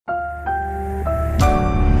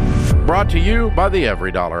brought to you by the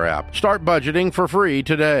EveryDollar app. Start budgeting for free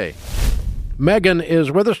today. Megan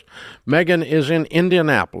is with us. Megan is in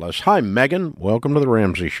Indianapolis. Hi, Megan. Welcome to the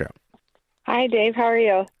Ramsey Show. Hi, Dave. How are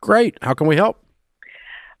you? Great. How can we help?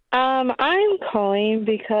 I'm calling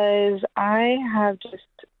because I have just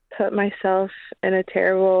put myself in a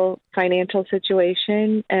terrible financial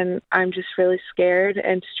situation, and I'm just really scared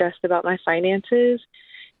and stressed about my finances,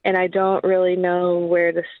 and I don't really know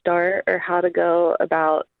where to start or how to go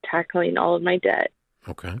about tackling all of my debt.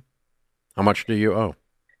 Okay. How much do you owe?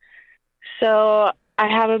 So I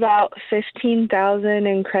have about $15,000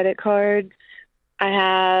 in credit cards. I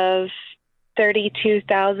have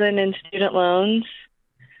 $32,000 in student loans.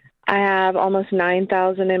 I have almost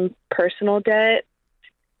 $9,000 in personal debt.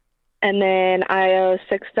 And then I owe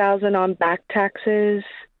 $6,000 on back taxes,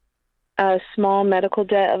 a small medical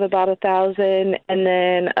debt of about $1,000, and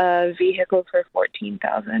then a vehicle for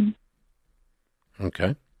 $14,000.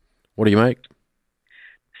 Okay. What do you make?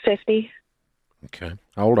 50. Okay.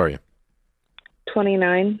 How old are you?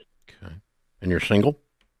 29. Okay. And you're single?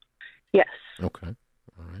 Yes. Okay.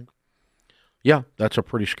 All right. Yeah, that's a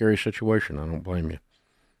pretty scary situation. I don't blame you.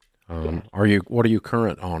 What are you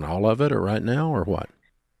current on? All of it or right now or what?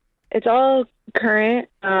 It's all current,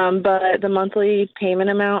 but the monthly payment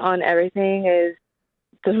amount on everything is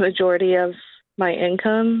the majority of my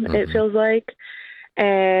income, it feels like.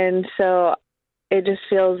 And so it just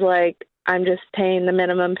feels like I'm just paying the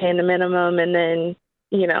minimum, and then,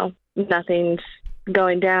 nothing's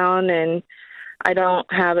going down, and I don't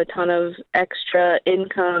have a ton of extra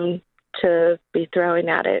income to be throwing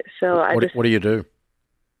at it. So what do you do?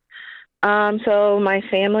 So my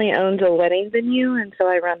family owns a wedding venue, and so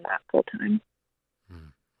I run that full time.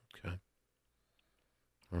 Okay.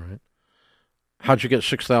 All right. How'd you get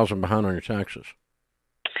 $6,000 behind on your taxes?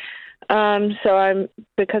 So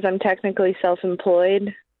because I'm technically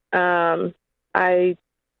self-employed, I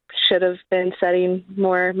should have been setting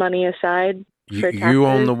more money aside for taxes. You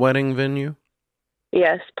own the wedding venue?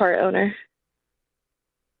 Yes, part owner.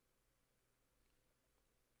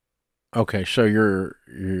 Okay, so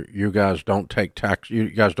you guys don't take tax. You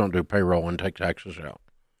guys don't do payroll and take taxes out.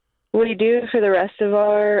 We do for the rest of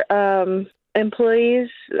our employees,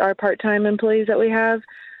 our part-time employees that we have.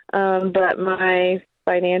 But my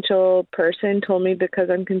financial person told me because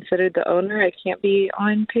I'm considered the owner, I can't be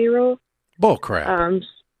on payroll. Bull crap.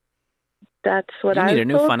 That's what you I need a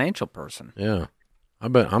new told. financial person. Yeah,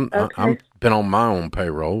 I've been on my own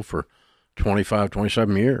payroll for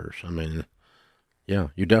 27 years. I mean. Yeah,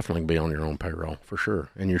 you definitely be on your own payroll for sure,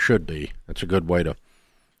 and you should be. That's a good way to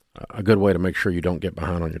make sure you don't get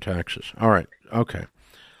behind on your taxes. All right, okay.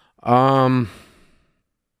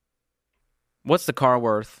 What's the car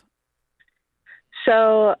worth?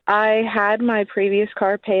 So I had my previous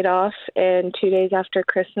car paid off, and 2 days after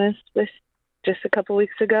Christmas, just a couple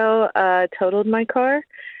weeks ago, totaled my car.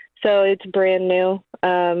 So it's brand new,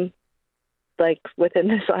 like within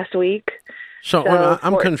this last week. So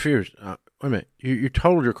I'm confused. Wait a minute. You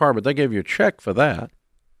totaled your car, but they gave you a check for that.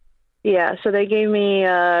 Yeah, so they gave me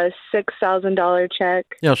a $6,000 check.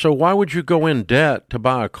 Yeah, so why would you go in debt to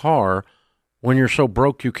buy a car when you're so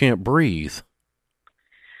broke you can't breathe?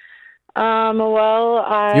 You had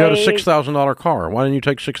a $6,000 car. Why didn't you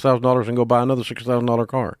take $6,000 and go buy another $6,000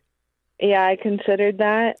 car? Yeah, I considered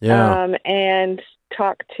that. Yeah. And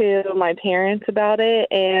talked to my parents about it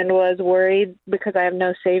and was worried because I have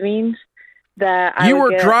no savings that I You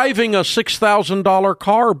were driving a $6,000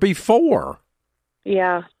 car before.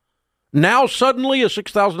 Yeah. Now suddenly a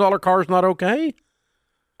 $6,000 car is not okay?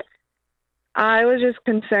 I was just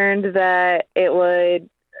concerned that it would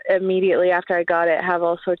immediately after I got it have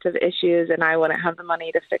all sorts of issues and I wouldn't have the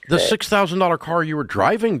money to fix The it. The $6,000 car you were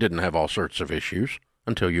driving didn't have all sorts of issues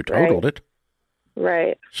until you totaled it.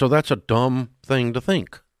 Right. So that's a dumb thing to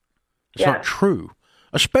think. It's not true.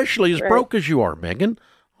 Especially as broke as you are, Megan.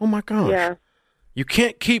 Oh, my gosh. Yeah. You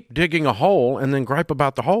can't keep digging a hole and then gripe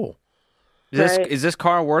about the hole. Is this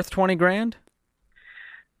car worth $20,000?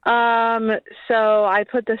 So I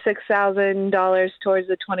put the $6,000 towards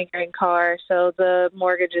the $20,000 car, so the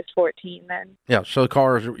mortgage is $14,000 then. Yeah, so the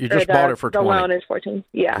car is you just bought it for $20,000. The loan is $14,000.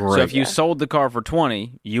 Yeah. Great. So if you sold the car for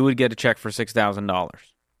 $20,000, you would get a check for $6,000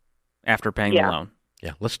 after paying the loan.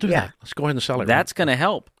 Yeah, let's do that. Let's go ahead and sell it. That's going to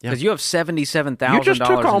help because you have $77,000. You just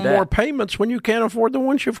took on more payments when you can't afford the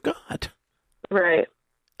ones you've got. Right.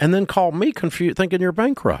 And then call me confused, thinking you're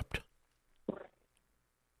bankrupt.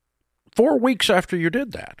 4 weeks after you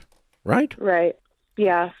did that, right? Right.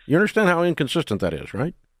 Yeah. You understand how inconsistent that is,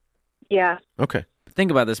 right? Yeah. Okay.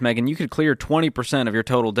 Think about this, Megan. You could clear 20% of your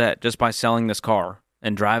total debt just by selling this car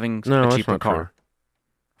and driving a cheaper car.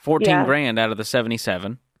 True. $14,000 out of the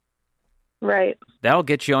 77. Right. That'll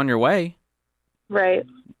get you on your way. Right.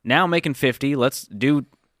 Now making 50, let's do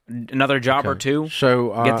another job or two. So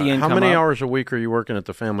get the income how many up. hours a week are you working at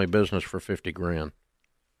the family business for $50,000?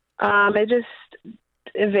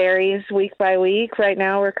 It varies week by week. Right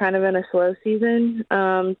now we're kind of in a slow season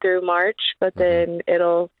through March, but then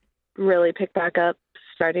it'll really pick back up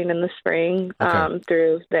starting in the spring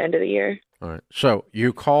through the end of the year. All right. So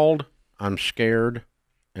you called, I'm scared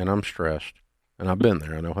and I'm stressed, and I've been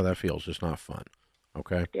there. I know how that feels. It's not fun.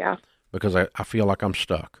 Okay? Yeah. Because I feel like I'm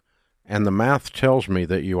stuck. And the math tells me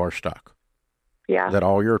that you are stuck. Yeah. That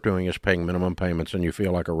all you're doing is paying minimum payments and you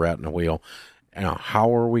feel like a rat in a wheel. Now,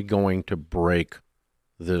 how are we going to break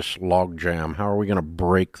this log jam? How are we going to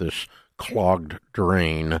break this clogged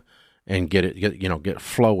drain and get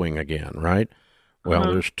flowing again, right?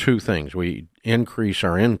 Well, there's two things. We increase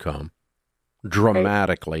our income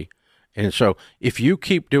dramatically. And so if you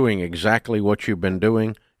keep doing exactly what you've been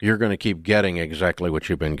doing, you're going to keep getting exactly what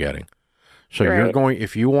you've been getting. So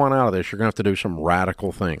if you want out of this, you're going to have to do some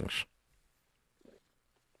radical things.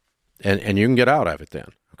 And you can get out of it then,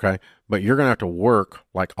 okay? But you're going to have to work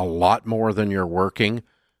like a lot more than you're working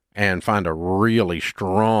and find a really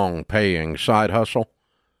strong paying side hustle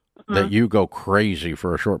that you go crazy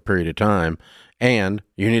for a short period of time. And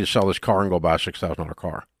you need to sell this car and go buy a $6,000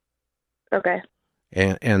 car. Okay.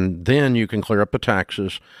 And then you can clear up the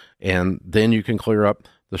taxes, and then you can clear up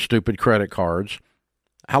the stupid credit cards.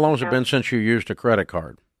 How long has it been since you used a credit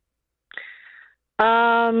card?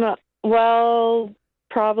 Well,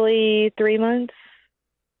 probably 3 months.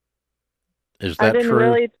 Is that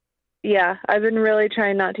true? I've been really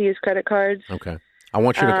trying not to use credit cards. Okay. I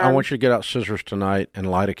want you to get out scissors tonight and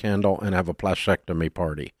light a candle and have a plastectomy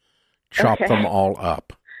party. Chop them all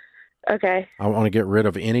up. Okay. I want to get rid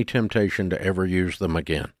of any temptation to ever use them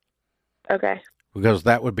again. Okay. Because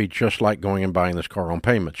that would be just like going and buying this car on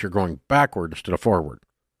payments. You're going backward instead of forward.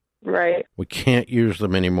 Right. We can't use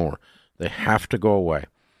them anymore. They have to go away.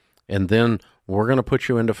 And then we're going to put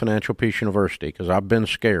you into Financial Peace University because I've been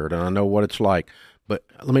scared and I know what it's like. But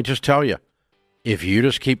let me just tell you, if you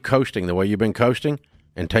just keep coasting the way you've been coasting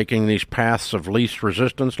and taking these paths of least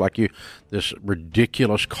resistance, like this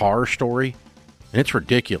ridiculous car story, and it's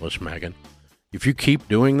ridiculous, Megan. If you keep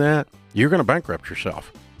doing that, you're going to bankrupt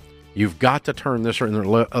yourself. You've got to turn this in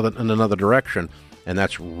another direction, and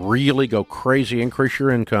that's really go crazy, increase your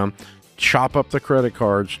income, chop up the credit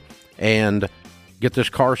cards, and get this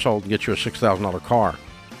car sold and get you a $6,000 car.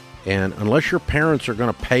 And unless your parents are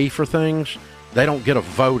going to pay for things, they don't get a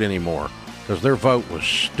vote anymore because their vote was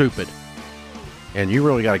stupid. And you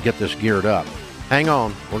really got to get this geared up. Hang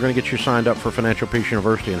on. We're going to get you signed up for Financial Peace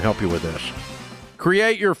University and help you with this.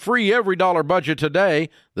 Create your free every dollar budget today,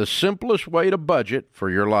 the simplest way to budget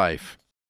for your life.